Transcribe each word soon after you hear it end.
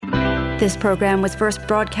This program was first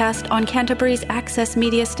broadcast on Canterbury's access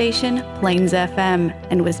media station, Plains FM,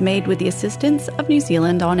 and was made with the assistance of New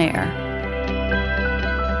Zealand On Air.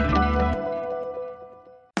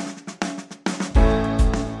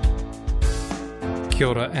 Kia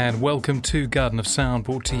ora and welcome to Garden of Sound,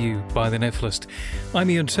 brought to you by the Nephalist. I'm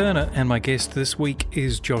Ian Turner and my guest this week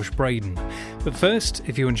is Josh Braden. But first,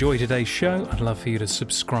 if you enjoy today's show, I'd love for you to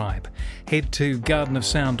subscribe. Head to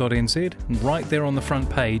gardenofsound.nz and right there on the front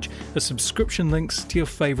page are subscription links to your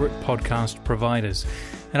favourite podcast providers.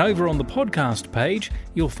 And over on the podcast page,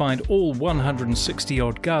 you'll find all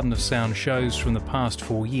 160-odd Garden of Sound shows from the past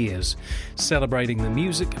 4 years, celebrating the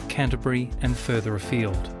music of Canterbury and further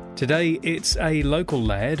afield. Today, it's a local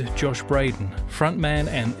lad, Josh Braden, frontman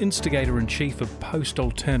and instigator-in-chief of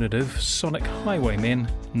post-alternative Sonic Highwaymen,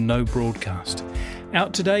 No Broadcast.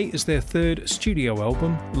 Out today is their third studio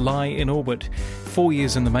album, Lie in Orbit. 4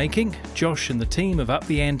 years in the making, Josh and the team have upped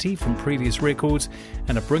the ante from previous records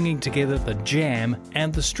and are bringing together the jam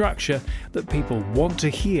and the structure that people want to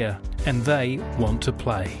hear and they want to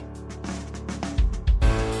play.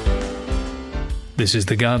 This is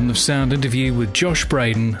the Garden of Sound interview with Josh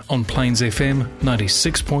Braden on Plains FM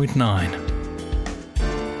 96.9.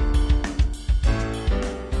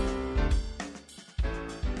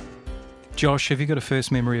 Josh, have you got a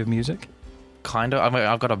first memory of music? Kind of. I mean,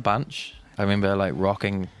 I've got a bunch. I remember like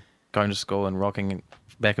rocking, going to school and rocking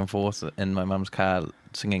back and forth in my mum's car,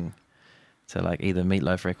 singing to like either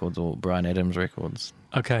Meatloaf records or Bryan Adams records.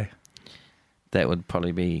 Okay. That would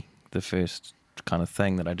probably be the first kind of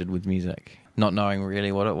thing that I did with music, not knowing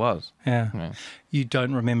really what it was. Yeah. You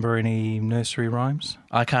don't remember any nursery rhymes?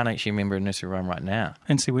 I can't actually remember a nursery rhyme right now.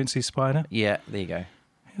 Incy Wincy Spider? Yeah, there you go. Yeah,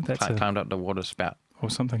 that's climbed up the water spout. Or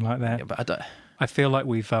something like that. Yeah, but I don't... I feel like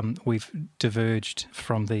we've diverged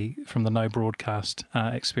from the No Broadcast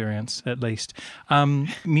experience, at least.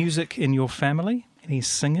 Music in your family? Any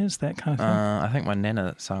singers, that kind of thing? I think my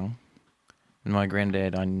nana sung. And my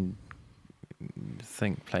granddad, I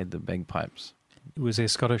think, played the bagpipes. Was there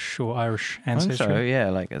Scottish or Irish ancestry? I think so, yeah,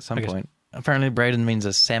 like at some point. Apparently Braden means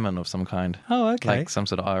a salmon of some kind. Oh, okay. Like some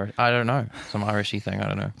sort of Irish, I don't know, some Irishy thing, I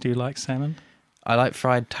don't know. Do you like salmon? I like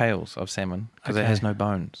fried tails of salmon because it has no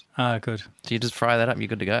bones. Ah, good. So you just fry that up, you're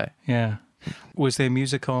good to go. Yeah. Was there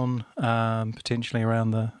music on potentially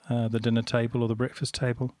around the dinner table or the breakfast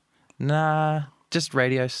table? Nah, just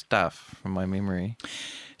radio stuff from my memory.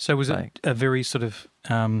 So was it a very sort of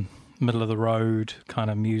middle of the road kind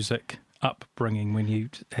of music upbringing when you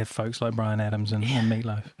have folks like Bryan Adams and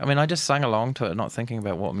Meatloaf? I mean, I just sang along to it, not thinking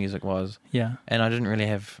about what music was. Yeah. And it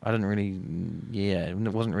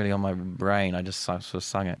wasn't really on my brain. I just sort of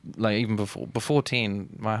sung it. Like even before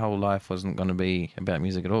 10, my whole life wasn't going to be about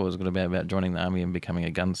music at all. It was going to be about joining the army and becoming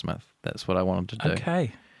a gunsmith. That's what I wanted to do.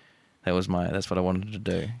 Okay. That's what I wanted to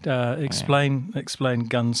do. Explain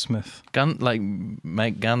gunsmith.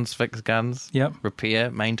 Make guns, fix guns. Yep. Repair,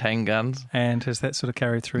 maintain guns. And has that sort of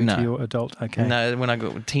carried through to your adult? Okay. No, when I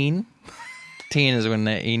got 10 is when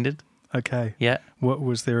that ended. Okay. Yeah. What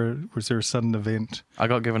was there a sudden event? I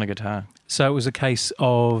got given a guitar. So it was a case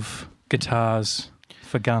of guitars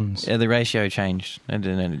for guns. Yeah, the ratio changed.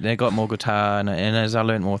 And they got more guitar, and as I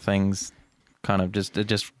learned more things, it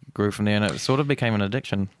just grew from there, and it sort of became an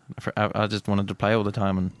addiction. I just wanted to play all the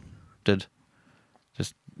time and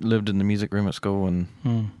just lived in the music room at school and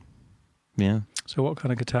yeah. So what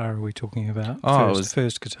kind of guitar are we talking about? Oh,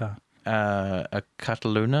 first guitar. A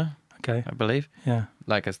Cataluna, okay, I believe. Yeah.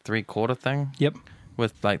 Like a 3/4 thing. Yep.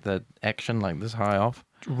 With like the action like this high off.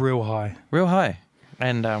 Real high.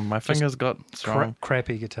 And my fingers got strong.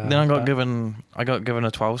 Crappy guitar. Then I got given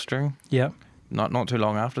a 12-string. Yep. Not too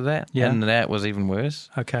long after that, yeah. And that was even worse.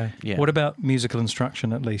 Okay. Yeah. What about musical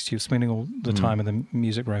instruction? At least you're spending all the time in the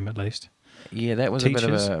music room. At least. Yeah, that was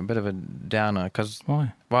Teachers? a bit of a downer because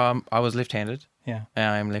why? Well, I was left-handed. Yeah.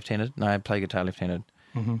 I am left-handed. No, I play guitar left-handed,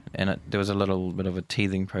 and there was a little bit of a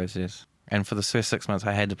teething process. And for the first 6 months,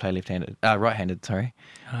 I had to play right-handed. Sorry,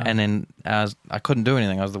 and then I couldn't do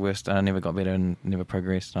anything. I was the worst. I never got better and never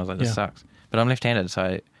progressed. And I was like, this sucks. But I'm left-handed,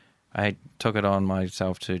 so I took it on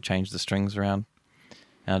myself to change the strings around.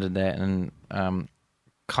 And I did that and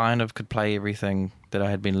kind of could play everything that I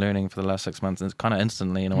had been learning for the last 6 months, and kind of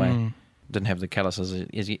instantly in a way. Didn't have the calluses.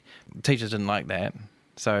 Teachers didn't like that.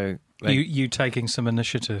 So you taking some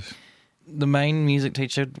initiative. The main music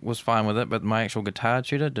teacher was fine with it, but my actual guitar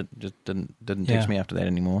tutor didn't teach me after that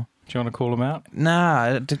anymore. Do you want to call him out?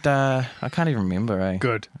 Nah, I can't even remember.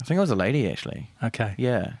 Good. I think it was a lady actually. Okay.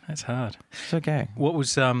 Yeah. That's hard. It's okay. What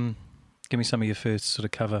was give me some of your first sort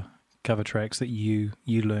of cover tracks that you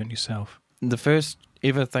learnt yourself. The first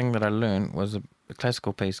ever thing that I learned was a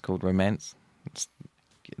classical piece called Romance.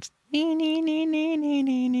 You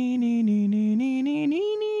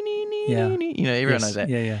know, everyone knows that.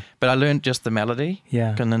 Yeah. But I learned just the melody.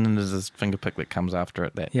 Yeah. And then there's this finger pick that comes after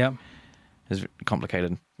it that Yep. is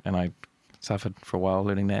complicated. And I suffered for a while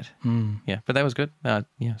learning that. Mm. Yeah, but that was good.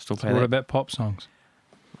 Still play What that. about pop songs?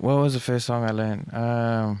 What was the first song I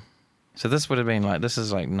learned? So this would have been this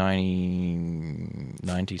is like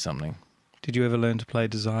 90 something. Did you ever learn to play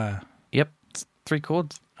Desire? Yep, it's 3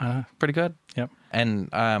 chords. Pretty good. Yep. And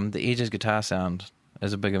the Edge's guitar sound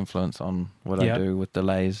is a big influence on what I do with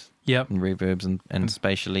delays Yep. and reverbs and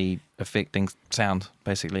spatially affecting sound,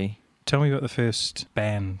 basically. Tell me about the first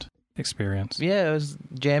band experience. Yeah, it was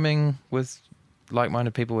jamming with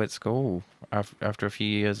like-minded people at school after a few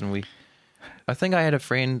years, and I think I had a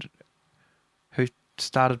friend who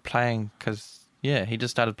started playing because he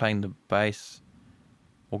just started playing the bass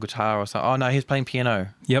or guitar or something. Oh no, he was playing piano.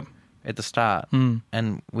 Yep. At the start,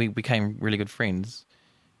 and we became really good friends,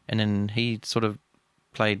 and then he sort of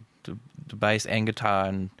played the bass and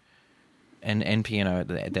guitar and piano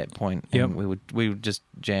at that point. Yep. And we would just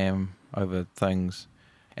jam over things.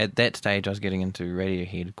 At that stage, I was getting into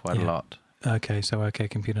Radiohead quite a lot. Okay, so OK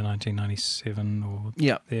Computer 1997 or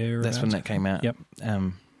there. That's when that came out. Yep.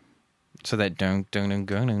 So that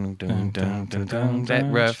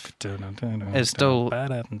that riff is still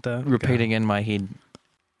repeating in my head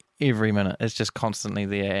every minute. It's just constantly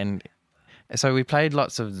there, and so we played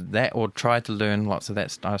lots of that, or tried to learn lots of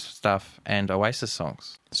that stuff, and Oasis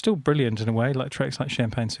songs. Still brilliant in a way, like tracks like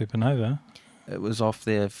Champagne Supernova. It was off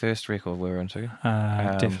their first record we were into.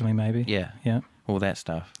 Definitely, maybe. Yeah, all that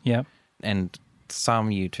stuff. Yeah, and some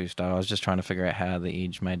U2 stuff. I was just trying to figure out how the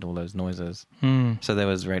Edge made all those noises. So there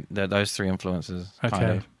was those 3 influences,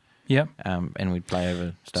 kind of. Yep. And we'd play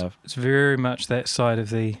over stuff. It's very much that side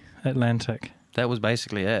of the Atlantic. That was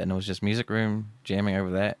basically it, and it was just music room, jamming over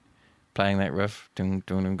that, playing that riff, and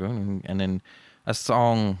then a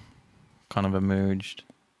song kind of emerged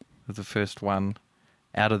with the first one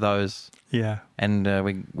out of those. Yeah. And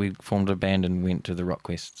we formed a band and went to the Rock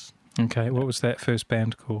Quests. Okay, what was that first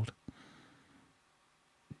band called?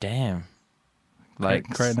 Damn. Great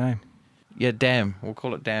name. Yeah, Damn. We'll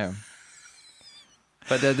call it Damn.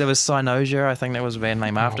 But there was Cyanosia, I think that was a band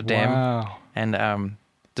name after Damn. Wow. And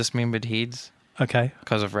Dismembered Heads. Okay.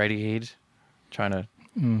 Because of Radiohead. Trying to...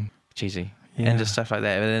 cheesy. Yeah. And just stuff like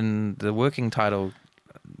that. But then the working title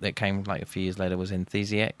that came like a few years later was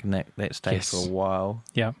Enthusiac, and that stayed for a while.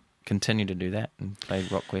 Yeah. Continued to do that and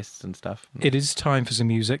played Rock Quests and stuff. It is time for some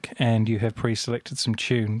music, and you have pre-selected some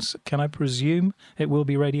tunes. Can I presume it will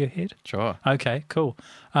be Radiohead? Sure. Okay, cool.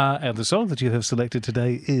 And the song that you have selected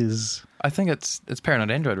today is... I think it's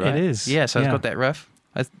Paranoid Android, right? It is. Yeah, so it's got that riff.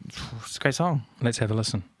 It's a great song. Let's have a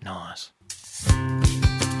listen. Nice.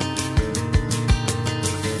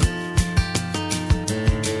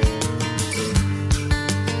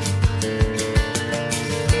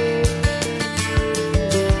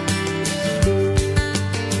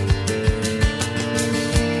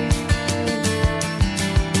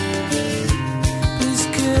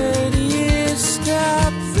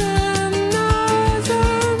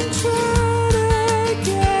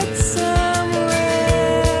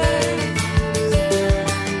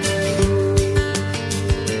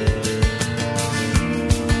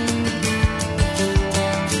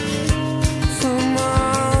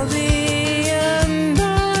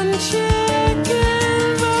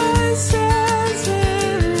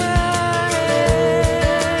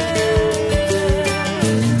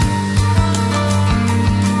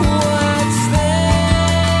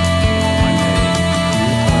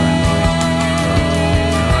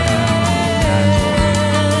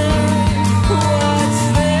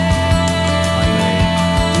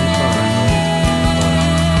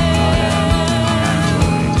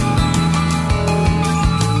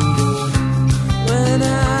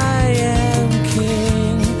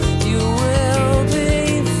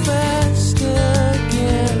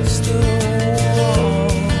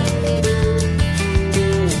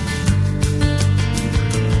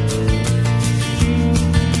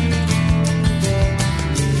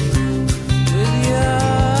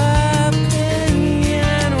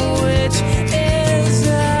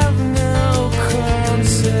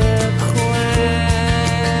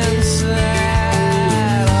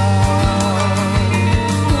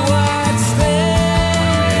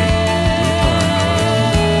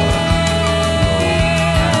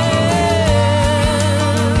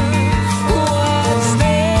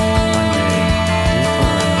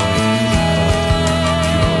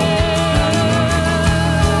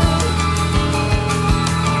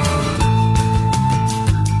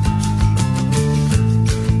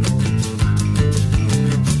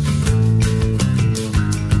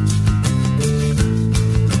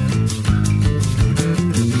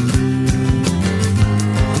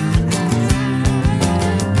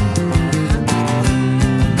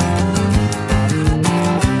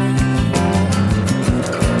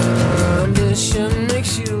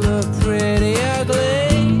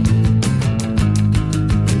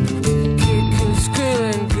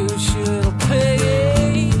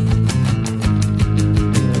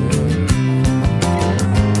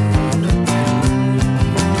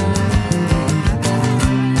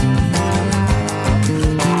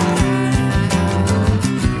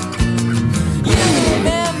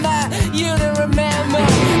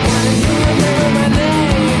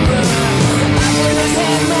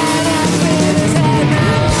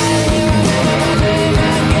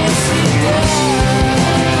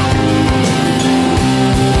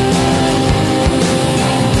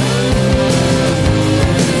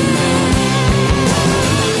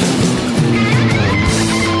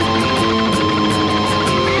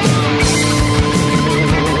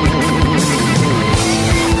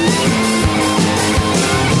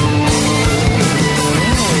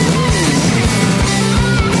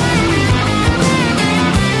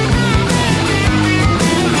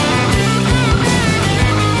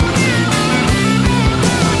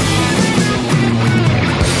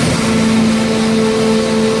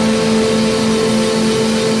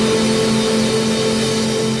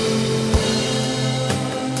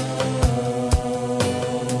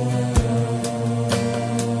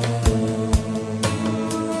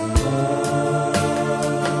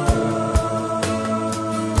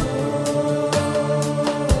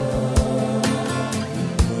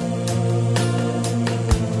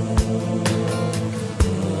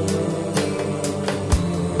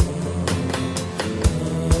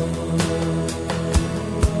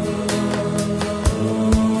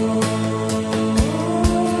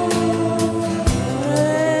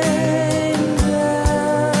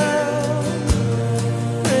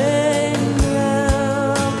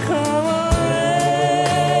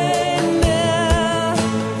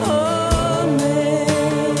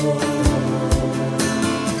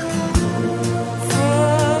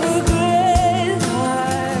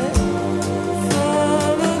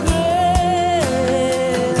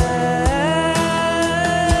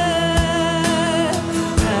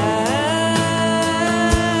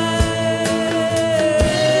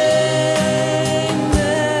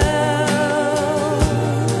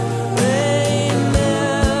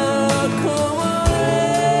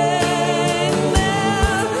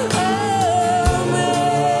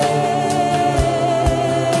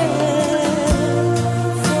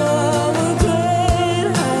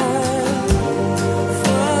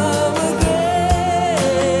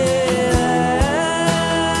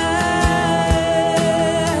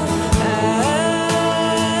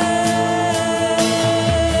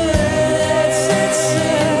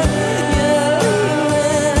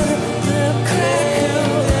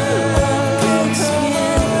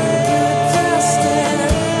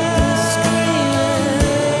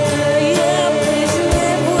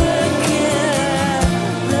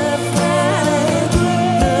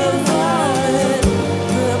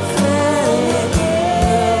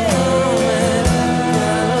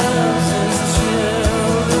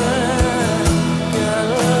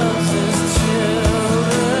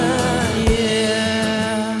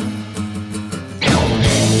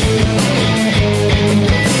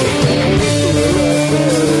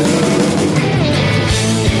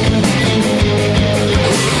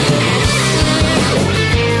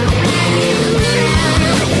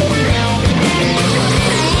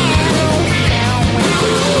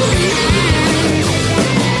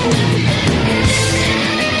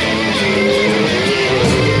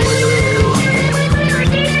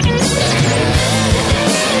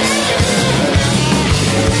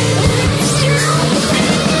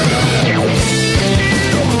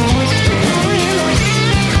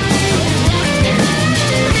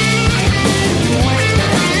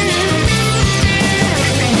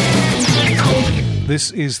 This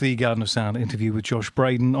is the Garden of Sound interview with Josh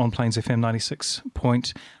Braden on Plains FM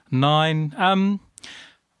 96.9.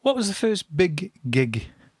 What was the first big gig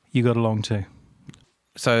you got along to?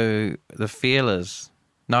 So the Feelers.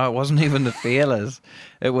 No, it wasn't even the Feelers.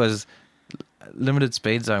 It was Limited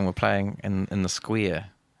Speed Zone were playing in the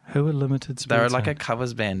square. Who were Limited Speed They were Zone? like a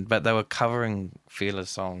covers band, but they were covering Feelers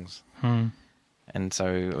songs. And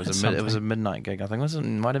so it was a midnight gig. I think it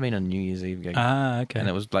might have been a New Year's Eve gig. Ah, okay. And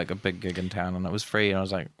it was like a big gig in town, and it was free. And I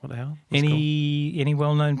was like, "What the hell?" Any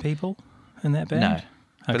well-known people in that band? No, okay.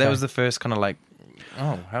 But that was the first kind of like,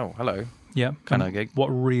 oh, hello, kind of gig. What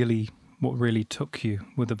really took you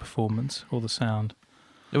with the performance or the sound?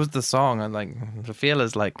 It was the song, and like the feel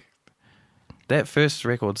is like that first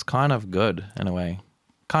record's kind of good in a way,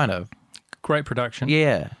 kind of great production.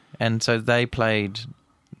 Yeah, and so they played.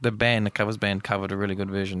 The covers band covered a really good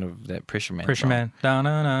version of that Pressure Man. Pressure Man.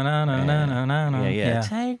 Yeah.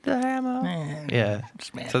 Take the hammer. Yeah.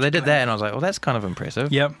 So they did that, and I was like, well, that's kind of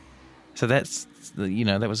impressive. Yep. So that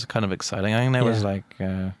was kind of exciting. I think that was like,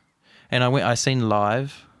 and I seen the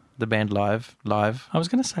band live. I was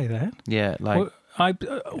going to say that. Yeah, like well, I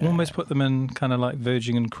almost put them in kind of like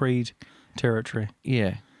Virgin and Creed territory.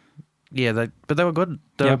 Yeah, but they were good.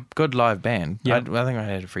 They were a good live band. Yep. I think I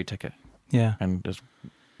had a free ticket. Yeah, and just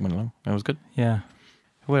went along. It was good. Yeah.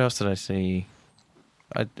 What else did I see?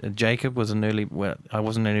 Jacob was I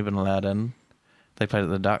wasn't even allowed in. They played at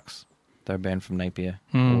the Ducks. They're a band from Napier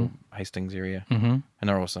or Hastings area, and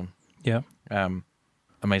they're awesome. Yeah.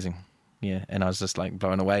 Amazing. Yeah, and I was just like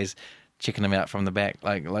blown away, checking them out from the back,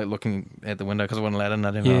 like looking at the window because I wasn't allowed in. I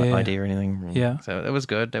didn't have an ID or anything. Yeah. So it was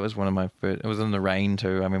good. That was one of my first. It was in the rain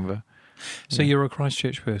too. I remember. So you're a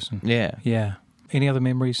Christchurch person. Yeah. Yeah. Any other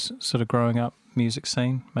memories, sort of growing up, music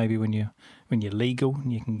scene? Maybe when you're legal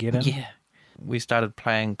and you can get in. Yeah. We started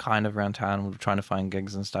playing kind of around town. We were trying to find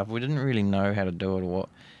gigs and stuff. We didn't really know how to do it or what.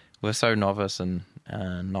 We were so novice and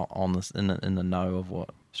not on this in the know of what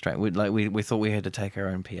straight. We thought we had to take our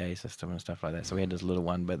own PA system and stuff like that. So we had this little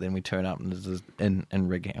one, but then we turn up and there's this in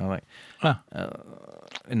rigging. I'm like,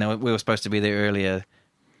 and we were supposed to be there earlier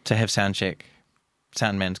to have sound check.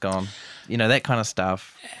 Sound man's gone. That kind of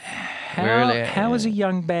stuff. How is a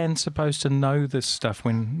young band supposed to know this stuff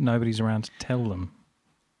when nobody's around to tell them?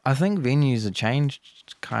 I think venues have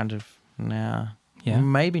changed kind of now. Yeah.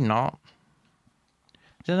 Maybe not.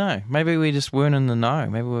 I don't know. Maybe we just weren't in the know.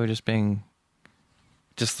 Maybe we were just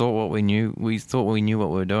thought what we knew. We thought we knew what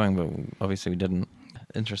we were doing, but obviously we didn't.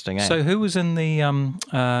 Interesting, eh? So who was in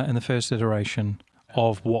the first iteration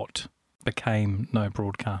of what became No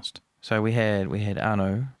Broadcast? So we had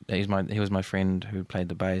Arno. He was my friend who played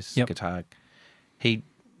the bass, guitar. He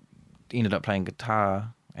ended up playing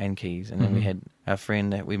guitar and keys, and then we had our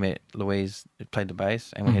friend that we met, Louise, who played the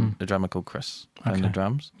bass, and we had the drummer called Chris playing the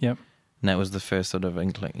drums. Yep. And that was the first sort of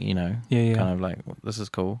inkling, kind of like, well, this is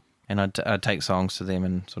cool. And I'd take songs to them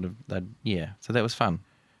and sort of so that was fun,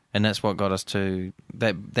 and that's what got us to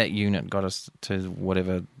that unit got us to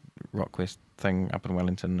whatever RockQuest thing up in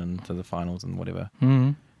Wellington and to the finals and whatever.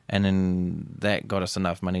 Mm-hmm. And then that got us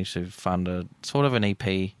enough money to fund a sort of an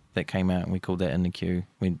EP that came out, and we called that In the Queue.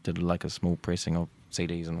 We did like a small pressing of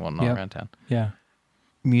CDs and whatnot around town. Yeah.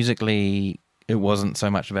 Musically, it wasn't so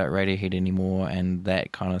much about Radiohead anymore, and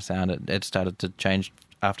that kind of sound, it started to change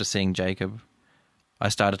after seeing Jacob. I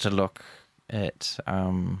started to look at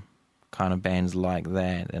kind of bands like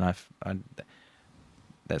that, and I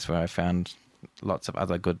that's where I found lots of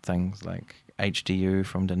other good things, like HDU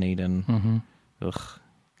from Dunedin. Mm-hmm.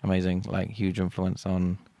 Amazing, like huge influence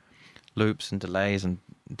on loops and delays and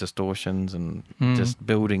distortions and just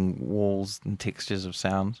building walls and textures of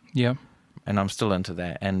sound. Yeah. And I'm still into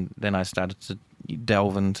that. And then I started to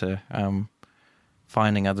delve into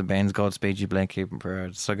finding other bands, Godspeed You Black Emperor,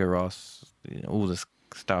 Sigur Rós, all this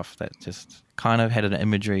stuff that just kind of had an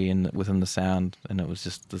imagery within the sound, and it was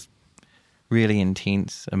just this really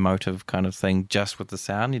intense, emotive kind of thing just with the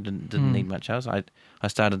sound. You didn't need much else. I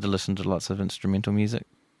started to listen to lots of instrumental music,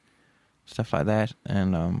 stuff like that,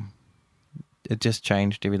 and it just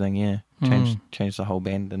changed everything. Changed the whole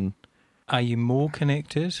band. And are you more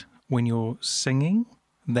connected when you're singing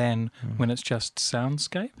than when it's just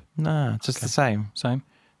soundscape? No, it's just the same,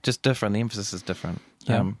 just different. The emphasis is different.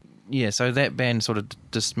 So that band sort of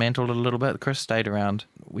dismantled it a little bit. Chris stayed around.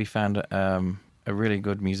 We found a really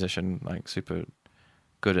good musician, like super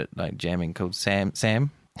good at like jamming, called Sam.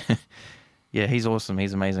 Yeah, he's awesome.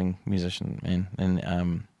 He's an amazing musician, man,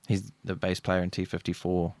 and he's the bass player in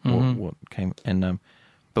T54. What came and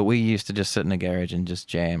but we used to just sit in a garage and just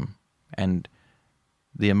jam, and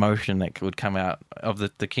the emotion that would come out of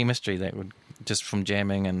the chemistry that would just from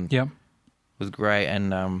jamming and was great.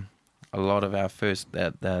 And a lot of our first,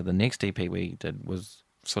 the next EP we did was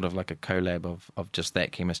sort of like a collab of just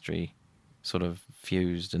that chemistry sort of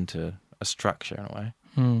fused into a structure in a way.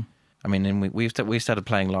 Mm. I mean, and we started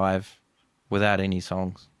playing live without any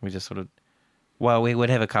songs. We just sort of, well, we would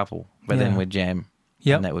have a couple, but then we'd jam,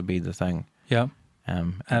 and that would be the thing. Yeah.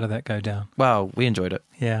 How did that go down? Well, we enjoyed it.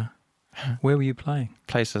 Yeah. Where were you playing?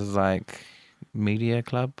 Places like Media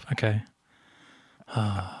Club. Okay. Those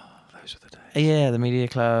are the days. Yeah, the Media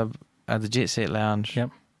Club, the Jet Set Lounge. Yep.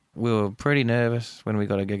 We were pretty nervous when we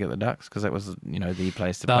got a gig at the Ducks because that was, the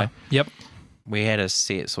place to play. Yep. We had a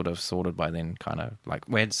set sort of sorted by then, kind of like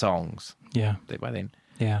we had songs. Yeah. By then.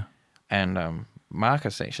 Yeah. And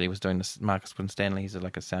Marcus actually was doing this. Marcus Winstanley, he's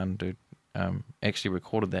like a sound dude. Actually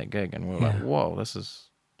recorded that gig, and we were like, "Whoa, this is."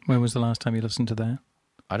 When was the last time you listened to that?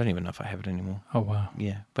 I don't even know if I have it anymore. Oh wow.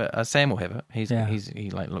 Yeah, but Sam will have it.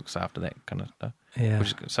 He like looks after that kind of stuff. Yeah.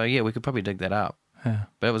 So we could probably dig that up. Yeah.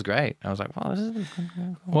 But it was great. I was like, "Wow, this is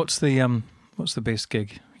cool." What's the best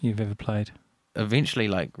gig you've ever played? Eventually,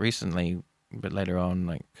 like recently, but later on,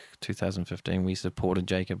 like 2015, we supported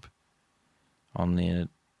Jacob on their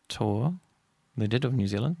tour. They did of New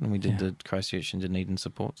Zealand, and we did the Christchurch and Dunedin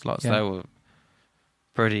support slots. They were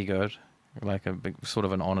pretty good, like a big sort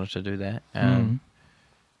of an honour to do that.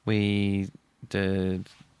 We did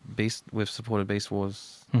Beast. We've supported Beast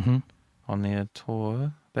Wars on their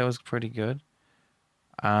tour. That was pretty good.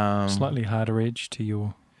 Slightly harder edge to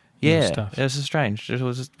your stuff. It was strange. It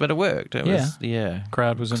was, but it worked. It was,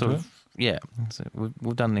 crowd was into it. Yeah, so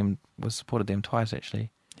we've done them. We've supported them twice actually.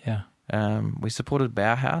 Yeah. We supported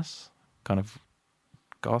Bauhaus, kind of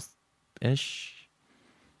goth-ish,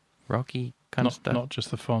 rocky kind of stuff. Not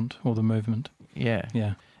just the font or the movement. Yeah.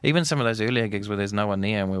 Yeah. Even some of those earlier gigs where there's no one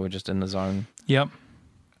there and we were just in the zone. Yep.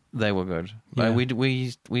 They were good. Yeah. Like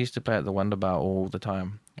we used to play at the Wonder Bar all the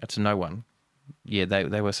time. It's no one. Yeah,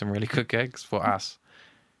 they were some really good gigs for us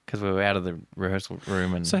because we were out of the rehearsal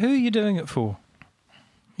room. And so who are you doing it for?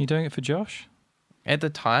 You doing it for Josh? At the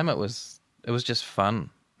time, it was just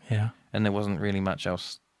fun. Yeah. And there wasn't really much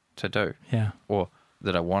else to do. Yeah. Or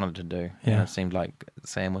that I wanted to do. Yeah. And it seemed like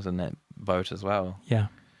Sam was in that boat as well. Yeah.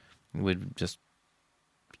 We'd just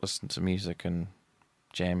listen to music and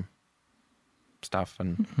jam stuff,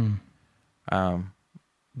 and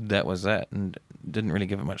that was it, and didn't really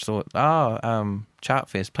give it much thought.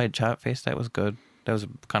 Chartfest, played Chartfest. That was good. That was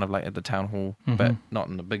kind of like at the town hall, but not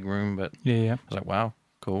in the big room. But yeah. I was like, wow,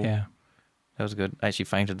 cool. Yeah. That was good. I actually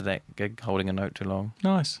fainted at that gig holding a note too long.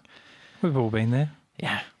 Nice. We've all been there.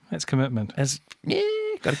 Yeah. That's commitment. Got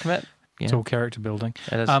to commit. Yeah. It's all character building.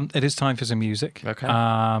 It is. It is time for some music. Okay.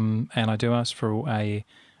 And I do ask for a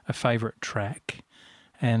favourite track.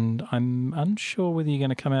 And I'm unsure whether you're going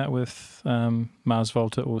to come out with Mars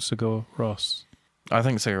Volta or Sigur Rós. I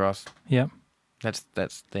think Sigur Rós. Yep.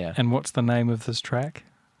 That's there. And what's the name of this track?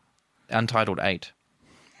 Untitled 8.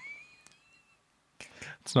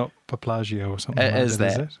 It's not Paplagio or something It like is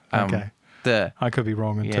that, that. is it? Okay. I could be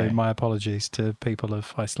wrong, and Yeah. my apologies to people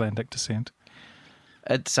of Icelandic descent.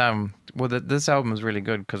 It's this album is really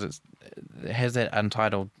good because it has that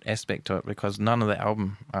untitled aspect to it, because none of the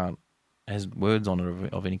album has words on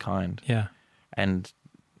it of any kind. Yeah. And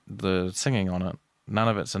the singing on it, none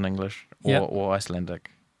of it's in English Yep. or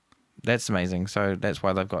Icelandic. That's amazing. So that's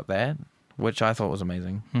why they've got that, which I thought was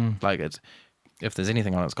amazing. Like if there's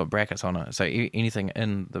anything on it, it's got brackets on it. So anything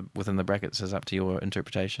within the brackets is up to your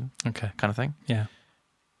interpretation. Okay. Kind of thing. Yeah.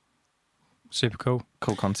 Super cool.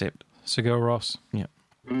 Cool concept. Sigur Rós. Yeah.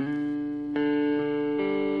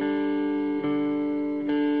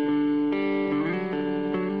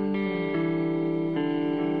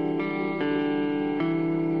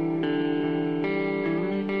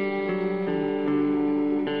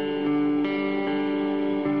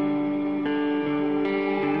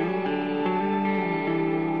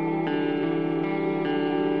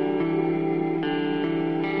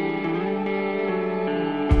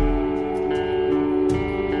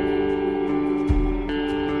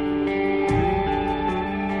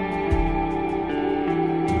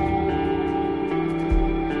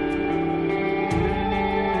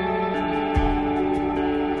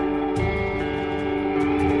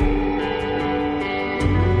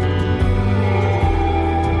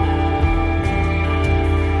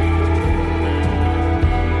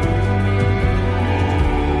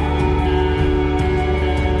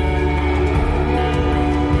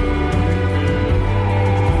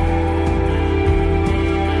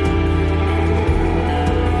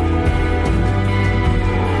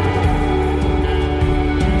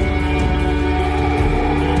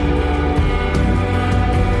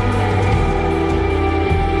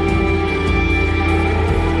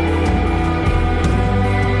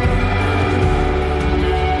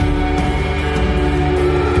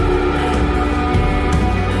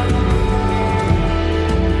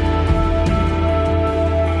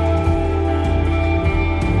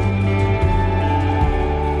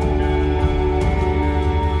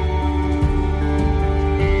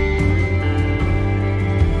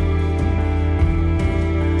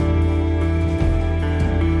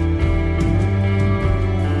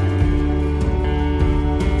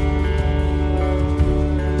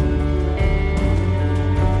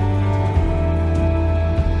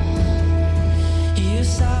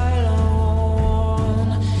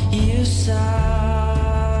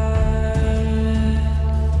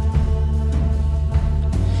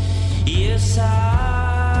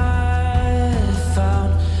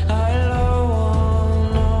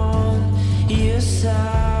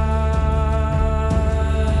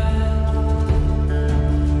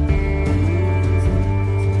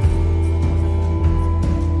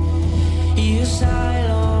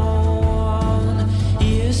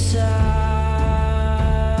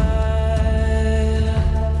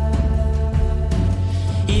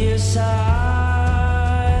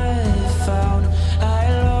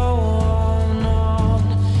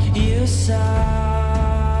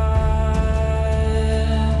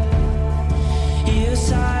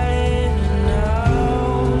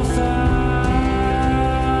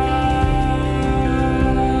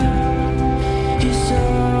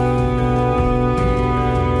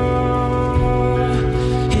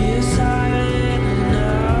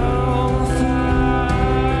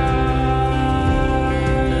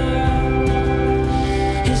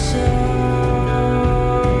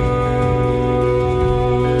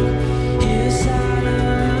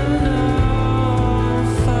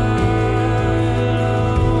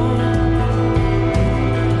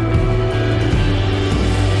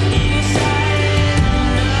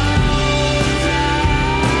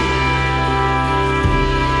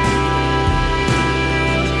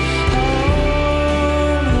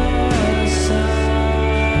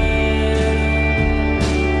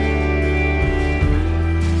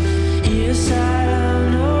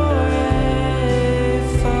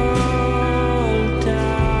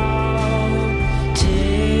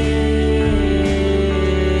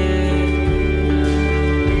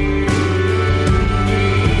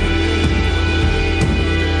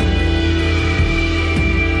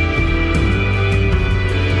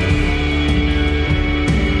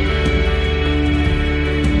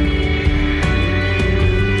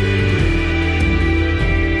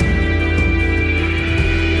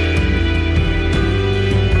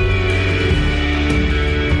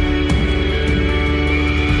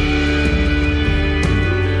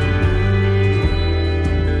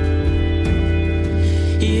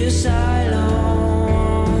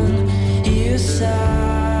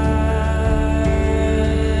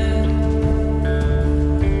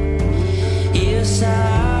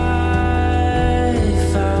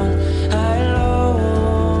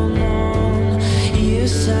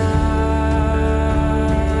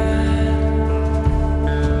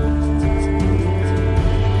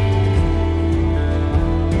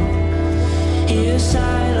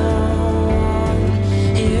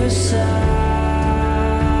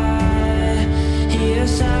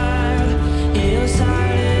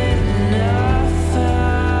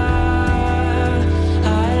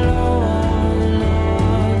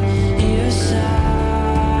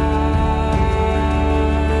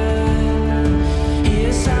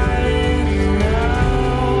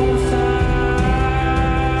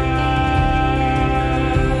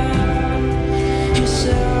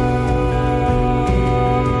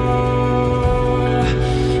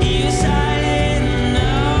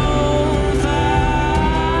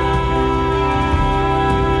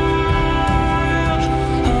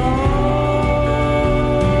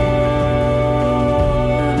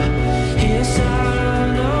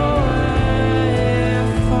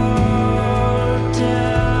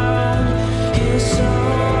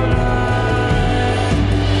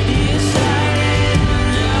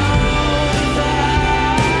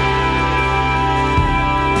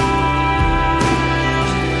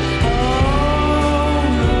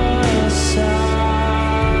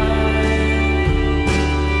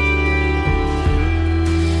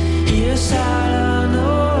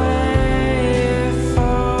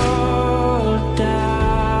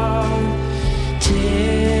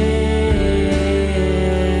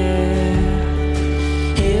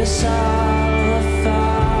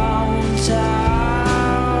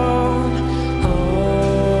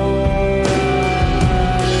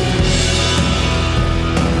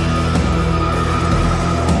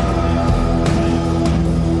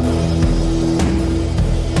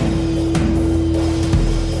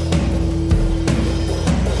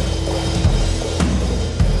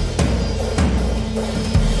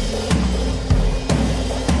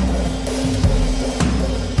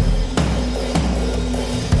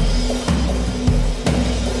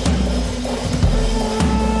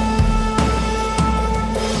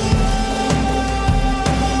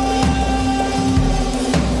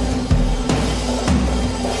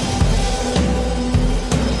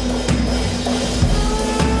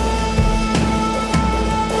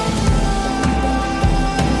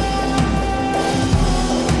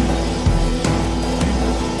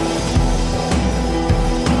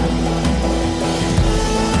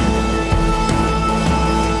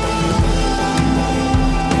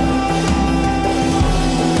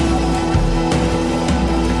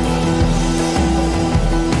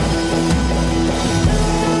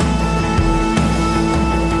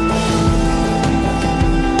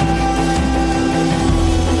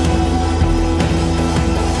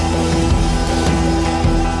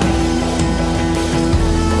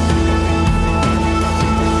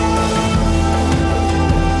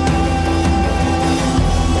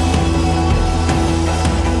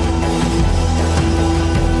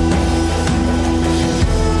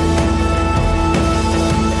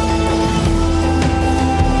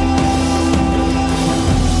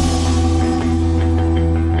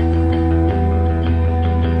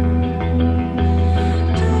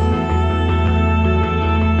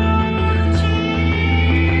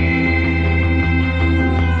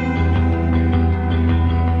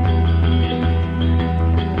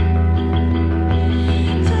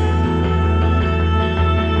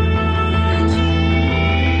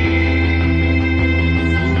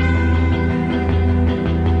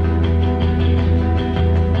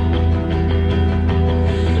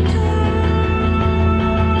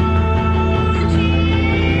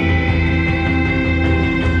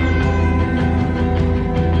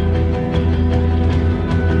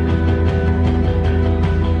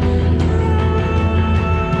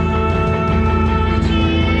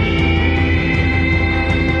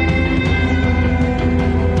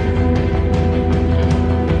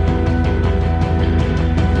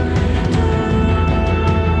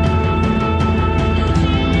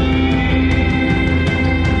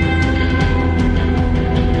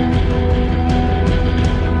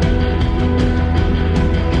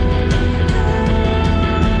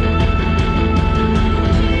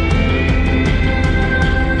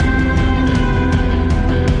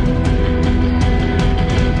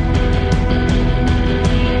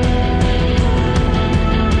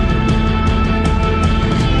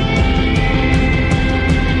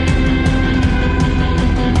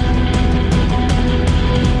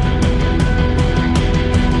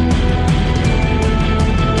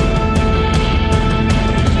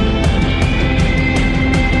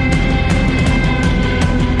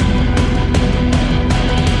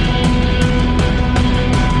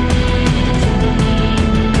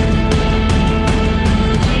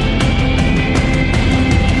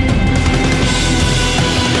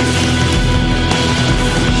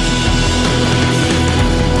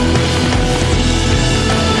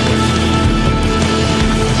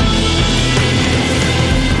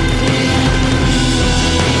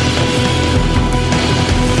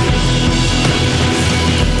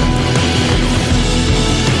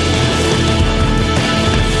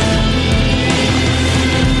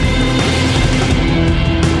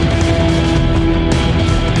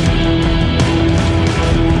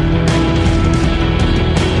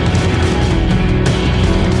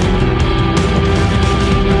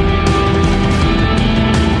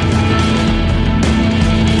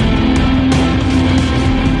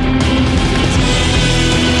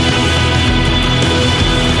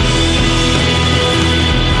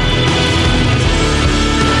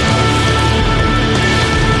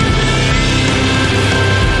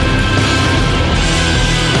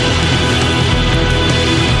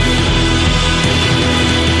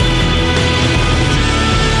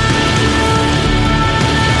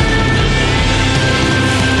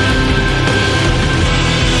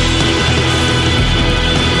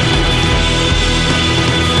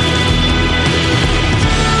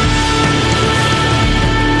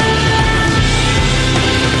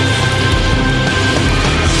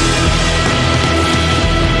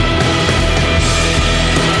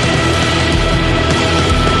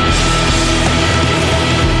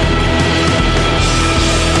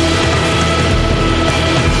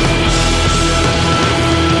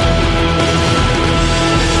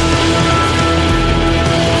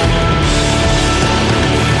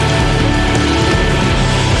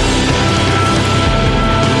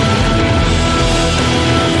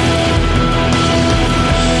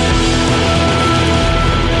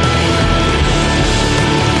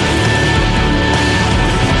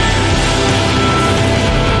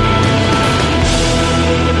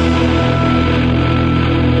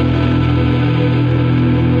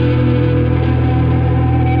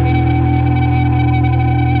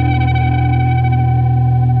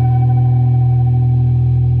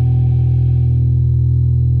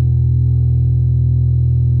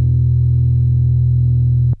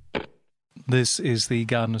 This is the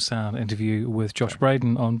Garden of Sound interview with Josh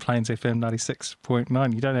Braden on Plains FM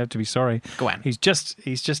 96.9. You don't have to be sorry. Go on. He's just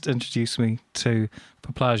introduced me to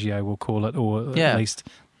Papagio, we'll call it, or at least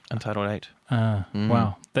Untitled 8.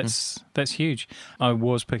 Wow, that's huge. I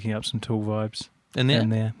was picking up some Tool vibes In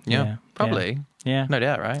there? Yeah. Probably. Yeah. No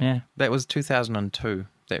doubt, right? Yeah. That was 2002.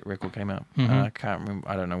 That record came out. I can't remember.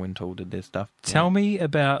 I don't know when Tool did their stuff. Tell me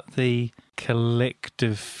about the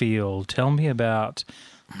collective feel. Tell me about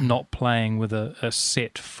not playing with a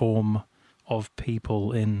set form of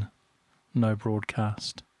people in no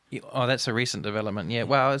broadcast. Oh, that's a recent development. Yeah.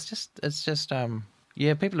 Well, it's just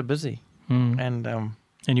people are busy, and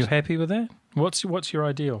you're happy with that? What's your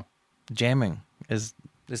ideal? Jamming is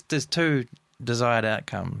there's two desired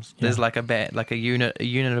outcomes. Yeah. There's like a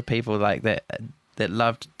unit of people like that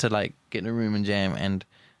love to like get in a room and jam, and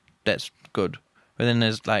that's good. But then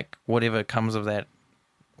there's like whatever comes of that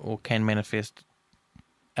or can manifest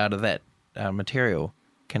out of that material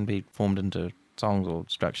can be formed into songs or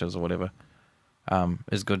structures or whatever,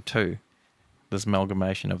 is good too. This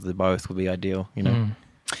amalgamation of the both would be ideal, you know.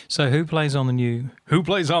 So who plays on the new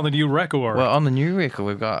record? Well, on the new record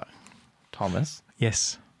we've got Thomas.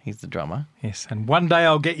 Yes. He's the drummer. Yes, and one day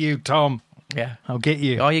I'll get you, Tom. Yeah. I'll get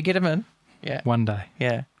you. Oh, you get him in? Yeah. One day.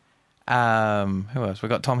 Yeah. Who else? We've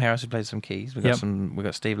got Tom Harris who plays some keys. We've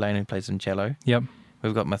got Steve Lane who plays some cello. Yep.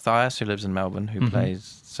 We've got Matthias who lives in Melbourne who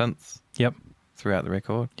plays synth. Yep. Throughout the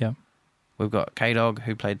record. Yep. We've got K-Dog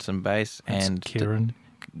who played some bass. That's and Kieran.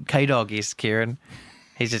 K-Dog, yes, Kieran.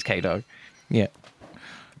 He's just K-Dog. Yeah.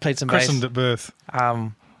 Played some Christened bass. at birth.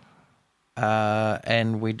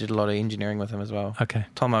 And we did a lot of engineering with him as well. Okay.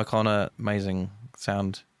 Tom O'Connor, amazing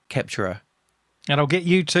sound capturer. And I'll get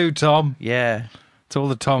you too, Tom. Yeah. It's all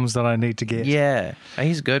the Toms that I need to get. Yeah.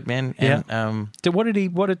 He's good, man. Yeah. And,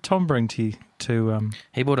 What did Tom bring to you?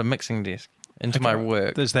 he bought a mixing desk into my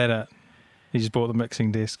work. Is that it? He just bought the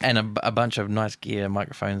mixing desk. And a bunch of nice gear,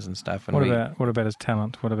 microphones and stuff. And what about his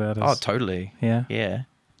talent? What about his... Oh, totally. Yeah? Yeah.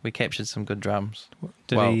 We captured some good drums.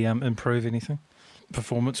 Did he improve anything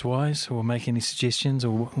performance-wise or make any suggestions,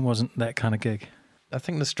 or wasn't that kind of gig? I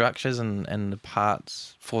think the structures and the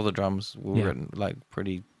parts for the drums were written like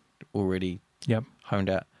pretty already honed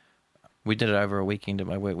out. We did it over a weekend at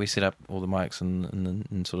my work. We set up all the mics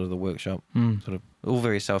in sort of the workshop, sort of all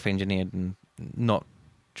very self-engineered and not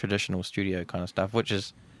traditional studio kind of stuff, which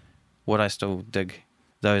is what I still dig.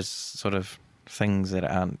 Those sort of things that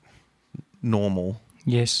aren't normal.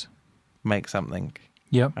 Yes. Make something.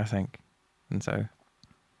 Yep. I think. And so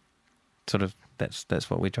sort of that's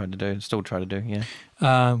what we tried to do, still try to do,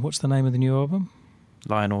 yeah. What's the name of the new album?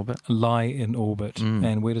 Lie in Orbit. Lie in Orbit.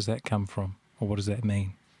 And where does that come from? Or what does that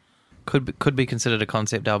mean? Could be considered a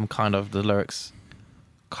concept album, kind of. The lyrics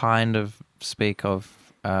kind of speak of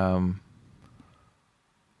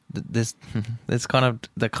this. It's kind of,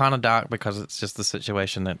 they're kind of dark because it's just the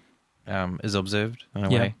situation that is observed in a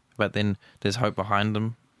way, but then there's hope behind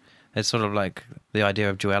them. It's sort of like the idea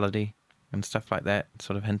of duality and stuff like that,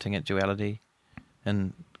 sort of hinting at duality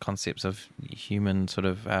and concepts of human sort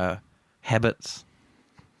of habits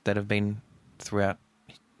that have been throughout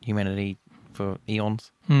humanity for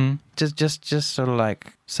eons. Just sort of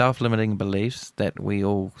like self-limiting beliefs that we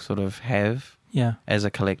all sort of have as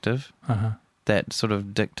a collective that sort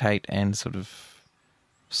of dictate and sort of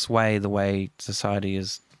sway the way society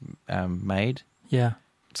is made. Yeah.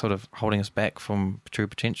 Sort of holding us back from true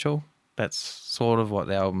potential. That's sort of what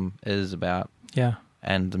the album is about. Yeah.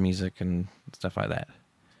 And the music and stuff like that.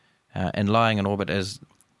 And Lying in Orbit is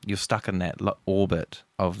you're stuck in that orbit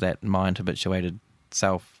of that mind-habituated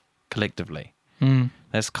self collectively.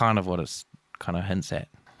 That's kind of what it's kind of hints at.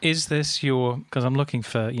 Is this your, because I'm looking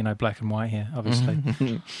for, black and white here,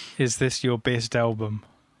 obviously. Is this your best album?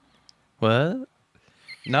 What?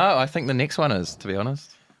 No, I think the next one is, to be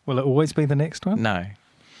honest. Will it always be the next one? No.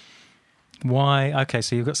 Why? Okay,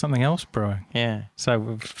 so you've got something else brewing. Yeah.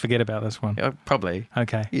 So forget about this one. Probably.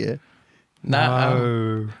 Okay. Yeah.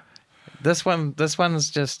 No. This one's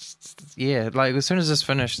just, like as soon as this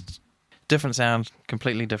finished, different sound,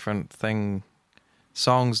 completely different thing.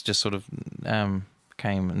 Songs just sort of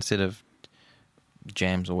came instead of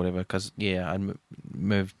jams or whatever, because, I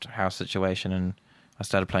moved house situation and I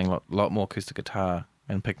started playing a lot more acoustic guitar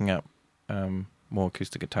and picking up more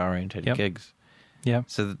acoustic guitar oriented gigs. Yeah.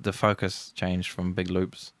 So the focus changed from big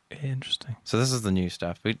loops. Interesting. So this is the new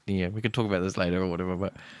stuff. We could talk about this later or whatever,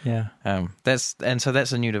 but that's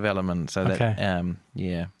a new development. So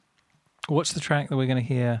that What's the track that we're going to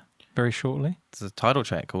hear very shortly? It's a title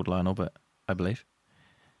track called Lie in Orbit, I believe.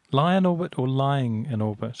 Lie in Orbit or Lying in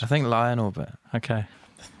Orbit? I think Lie in Orbit. Okay.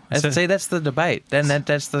 See, that's the debate. Then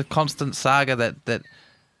that's the constant saga that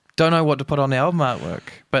don't know what to put on the album artwork,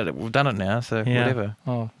 but we've done it now, so whatever.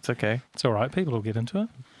 Oh, It's okay. it's all right. People will get into it.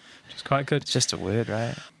 It's quite good. It's just a word,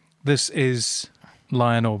 right? This is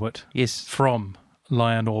Lion Orbit. Yes. From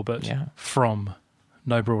Lion Orbit. Yeah. From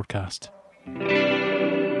No Broadcast.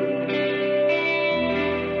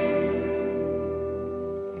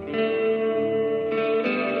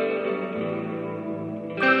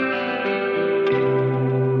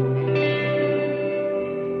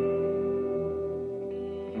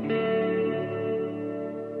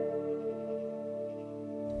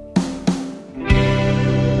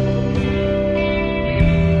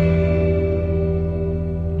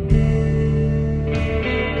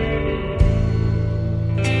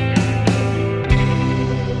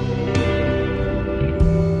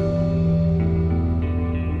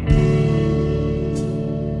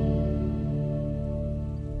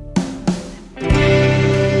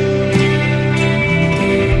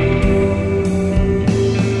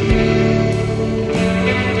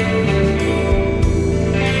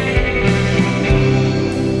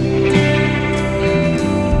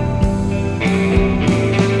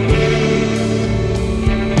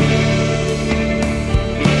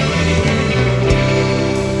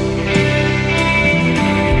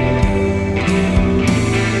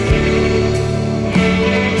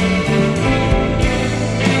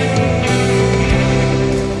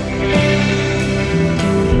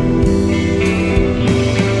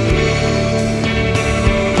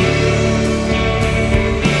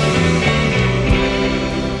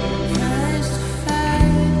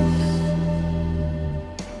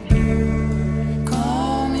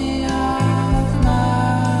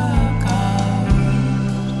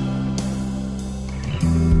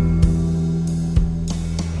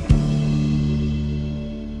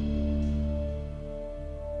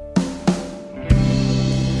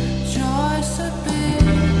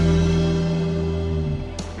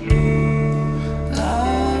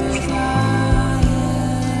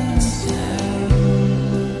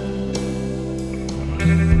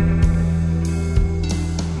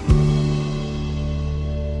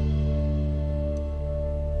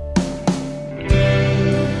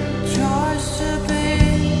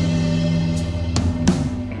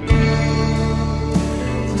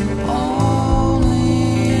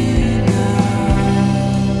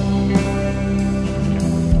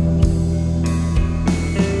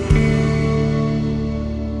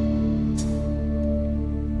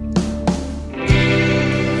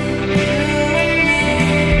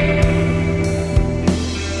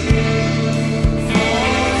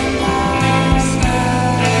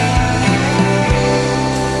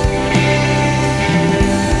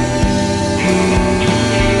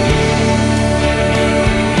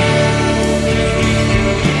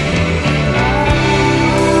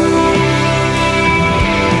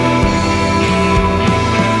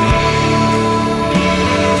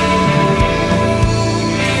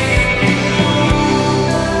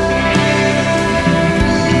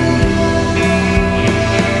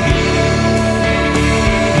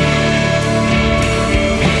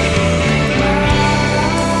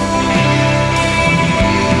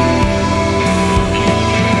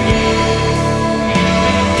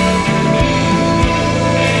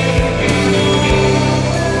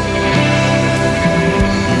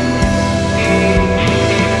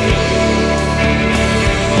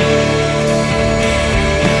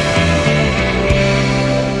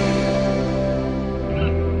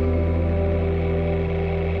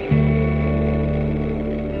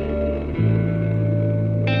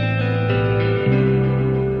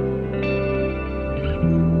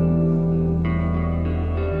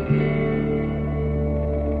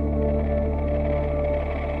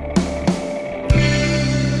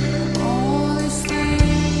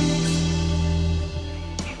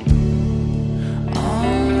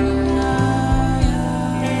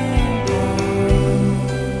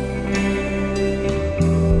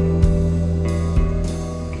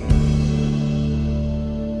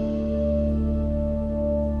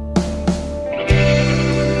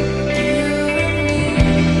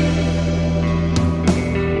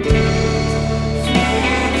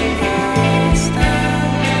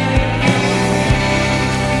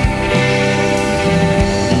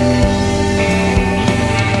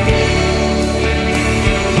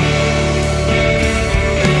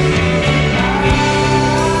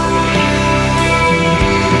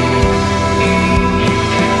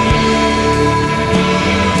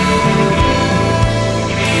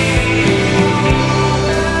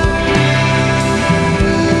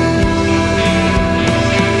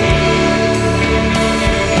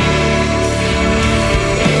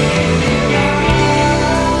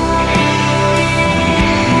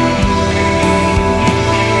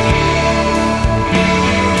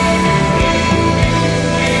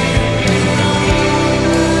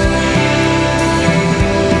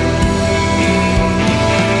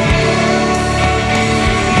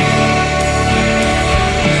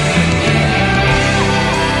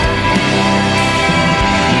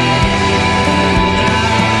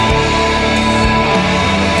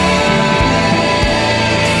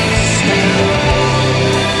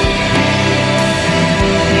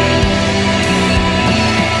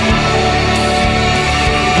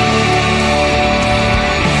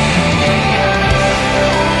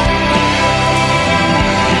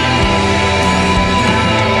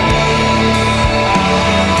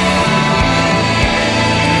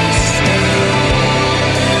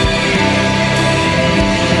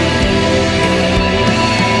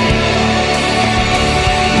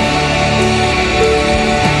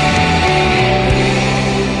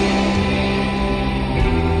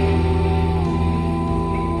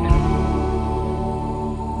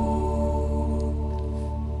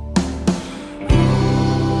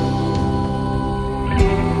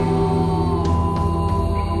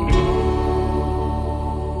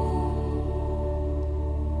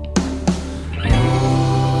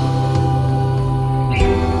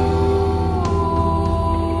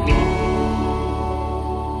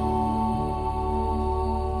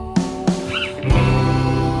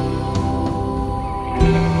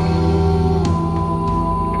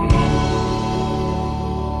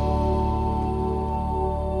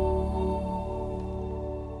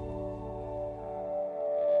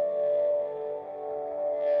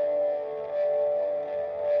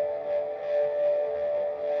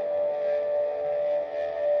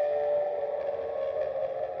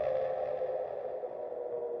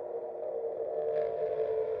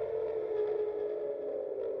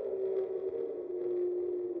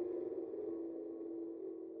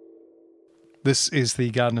 This is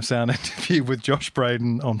the Garden of Sound interview with Josh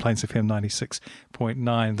Braden on Plains FM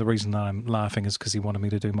 96.9. The reason that I'm laughing is because he wanted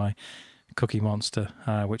me to do my Cookie Monster,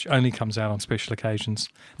 which only comes out on special occasions.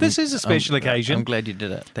 This is a special occasion. I'm glad you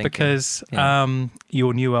did it. Thank because you. Yeah.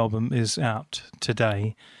 Your new album is out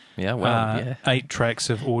today. Yeah, well, yeah. 8 tracks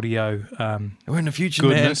of audio. We're in the future,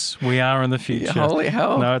 goodness, man. We are in the future. Yeah, holy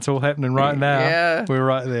hell. No, it's all happening right now. Yeah. We're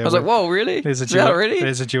right there. I was like, whoa, really? There's a duality.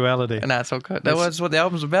 No, it's all good. That's what the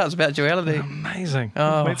album's about. It's about duality. Amazing.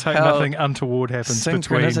 Oh, let's hope nothing untoward happens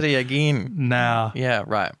synchronicity between again. Now. Yeah,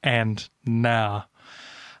 right. And now.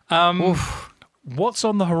 What's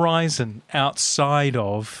on the horizon outside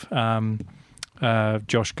of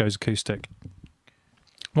Josh Goes Acoustic?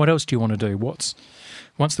 What else do you want to do?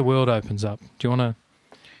 Once the world opens up, do you want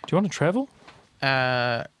to travel?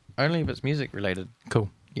 Only if it's music related.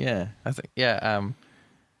 Cool. Yeah, I think. Yeah,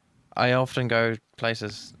 I often go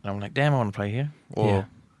places and I'm like, damn, I want to play here.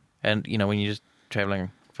 And when you're just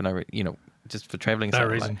traveling for just for traveling. No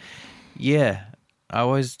reason. Like, yeah,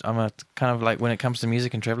 I'm a kind of like when it comes to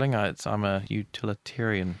music and traveling, I'm a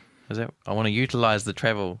utilitarian. I want to utilize the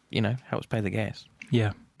travel. Helps pay the gas.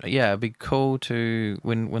 Yeah. Yeah, it'd be cool to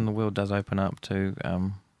when the world does open up to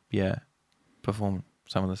perform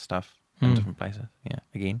some of this stuff in different places. Yeah,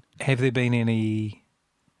 again. Have there been any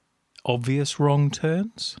obvious wrong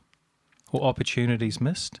turns or opportunities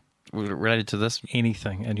missed related to this?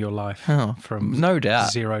 Anything in your life from no doubt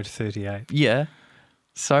 0 to 38? Yeah,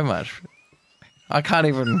 so much. I can't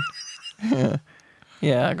even.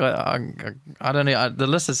 Yeah, I don't know. The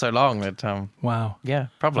list is so long that wow. Yeah,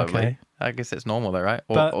 probably. Okay. I guess that's normal though, right?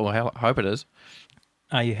 Or I hope it is.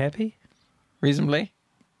 Are you happy? Reasonably.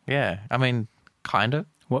 Yeah. I mean, kind of.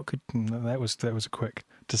 What could that was a quick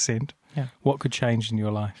descent. Yeah. What could change in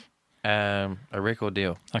your life? A record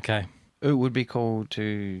deal. Okay. It would be cool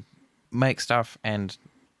to make stuff, and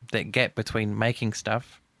that gap between making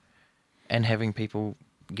stuff and having people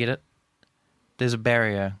get it. There's a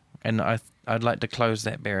barrier, and I'd like to close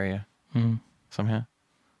that barrier somehow.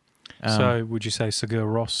 So would you say Sigur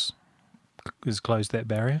Rós has closed that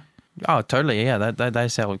barrier? Oh, totally. Yeah, they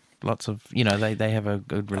sell lots of. They have a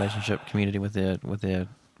good relationship community with their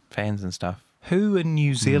fans and stuff. Who in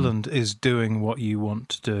New Zealand is doing what you want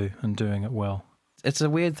to do and doing it well? It's a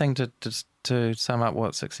weird thing to sum up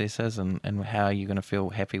what success is and how you're going to feel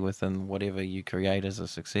happy within whatever you create as a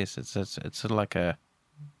success. It's sort of like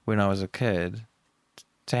when I was a kid,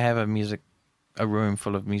 to have a room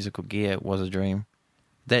full of musical gear was a dream.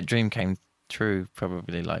 That dream came true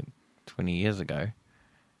probably like 20 years ago.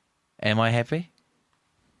 Am I happy?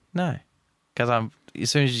 No, because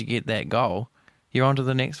as soon as you get that goal, you're on to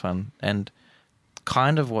the next one. And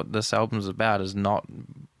kind of what this album's about is not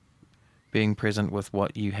being present with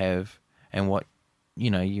what you have and what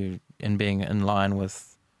you and being in line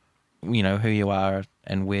with who you are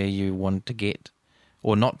and where you want to get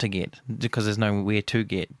or not to get, because there's nowhere to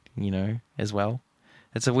get as well.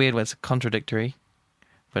 It's it's contradictory,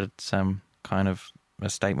 but it's kind of a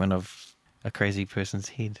statement of a crazy person's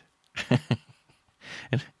head. I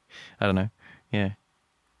don't know. Yeah.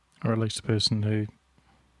 Or at least a person who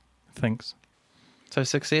thinks. So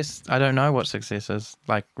success, I don't know what success is,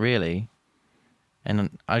 like, really.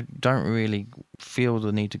 And I don't really feel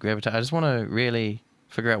the need to gravitate. I just want to really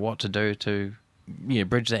figure out what to do to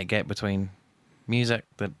bridge that gap between music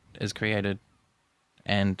that is created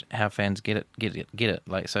and how fans get it.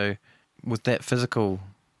 Like, so with that physical,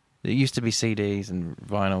 there used to be CDs and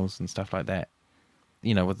vinyls and stuff like that.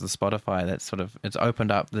 With the Spotify, that's it's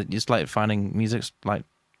opened up. It's like finding music's like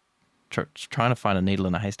trying to find a needle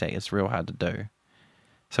in a haystack. It's real hard to do.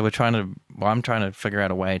 So I'm trying to figure out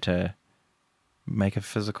a way to make a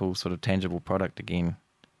physical sort of tangible product again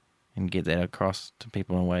and get that across to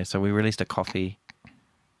people in a way. So we released a coffee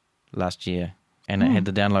last year and it had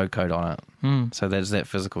the download code on it. So there's that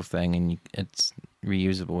physical thing, and it's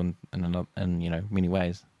reusable in many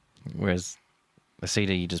ways. Whereas a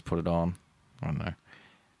CD, you just put it on. I don't know.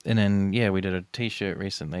 And then we did a T-shirt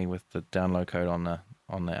recently with the download code on the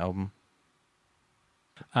album.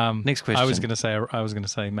 Next question. I was going to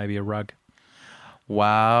say maybe a rug.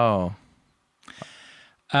 Wow.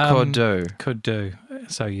 Could do.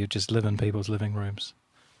 So you just live in people's living rooms,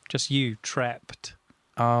 just you trapped.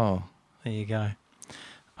 Oh, there you go.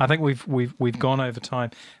 I think we've gone over time.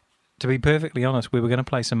 To be perfectly honest, we were going to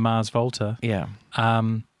play some Mars Volta. Yeah.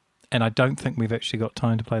 And I don't think we've actually got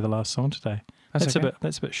time to play the last song today. That's okay.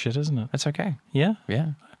 That's a bit shit, isn't it? That's okay. Yeah?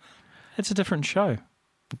 Yeah. It's a different show.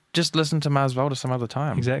 Just listen to Mars Volta some other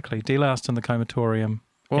time. Exactly. Deloused in the Comatorium.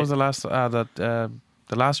 What was the last the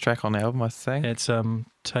last track on the album, I think? It's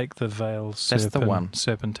Take the Veil, That's the one.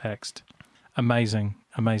 Serpentaxt. Amazing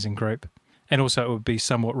group. And also, it would be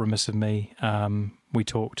somewhat remiss of me. We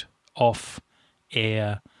talked off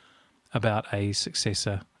air about a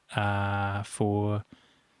successor for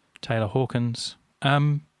Taylor Hawkins.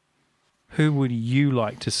 Who would you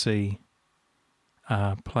like to see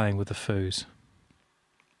playing with the Foos?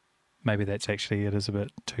 Maybe that's actually, it is a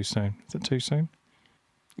bit too soon. Is it too soon?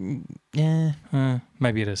 Yeah.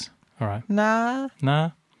 Maybe it is. All right. Nah.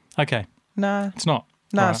 Okay. Nah. It's not.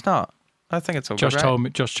 No, All it's not. I think it's all Josh good,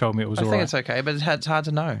 right? Josh told me it was all I right. think it's okay, but it's hard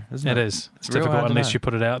to know, isn't it? It is. It's real difficult hard to unless know. you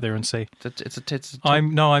put it out there and see. It's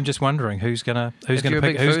I'm just wondering who's gonna If you're a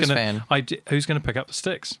pick big who's Foos gonna fan. who's gonna pick up the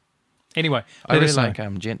sticks. Anyway, I let really us know.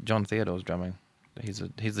 like John Theodore's drumming. He's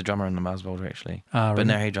the drummer in the Mars Volta, actually. Really? But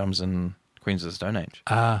now he drums in Queens of the Stone Age.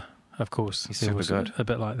 Of course. He's He super was good. A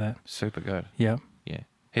bit like that. Super good. Yeah. Yeah.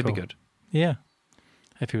 He'd Cool. be good. Yeah.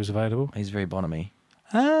 If he was available. He's very Bonham-y,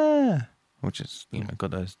 which is,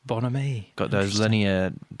 got those Bonham-y.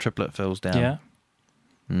 linear triplet fills down. Yeah.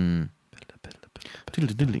 Yeah.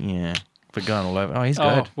 But going all over. Oh, he's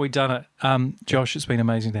Oh, good. we've done it. Josh, it's been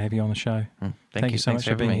amazing to have you on the show. Thank you so much Thanks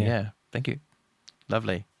for being having me. here. Yeah. Thank you.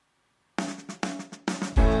 Lovely.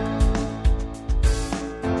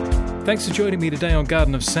 Thanks for joining me today on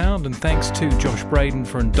Garden of Sound, and thanks to Josh Braden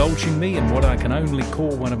for indulging me in what I can only call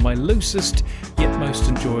one of my loosest yet most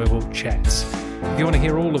enjoyable chats. If you want to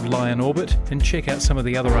hear all of Lion Orbit and check out some of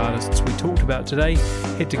the other artists we talked about today,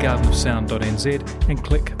 head to gardenofsound.nz and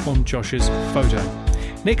click on Josh's photo.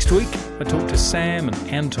 Next week, I talk to Sam and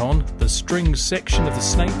Anton, the strings section of the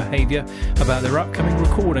Snake Behaviour, about their upcoming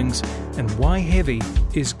recordings and why heavy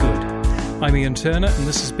is good. I'm Ian Turner, and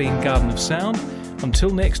this has been Garden of Sound.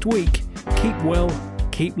 Until next week, keep well,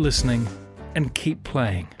 keep listening, and keep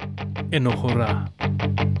playing. Inohora.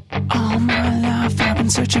 All my life I've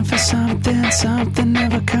been searching for something. Something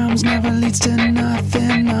never comes, never leads to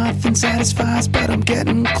nothing. Nothing satisfies, but I'm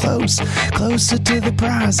getting closer to the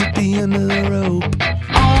prize at the end of the rope.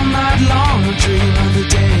 All night long I dream of the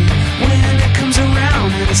day when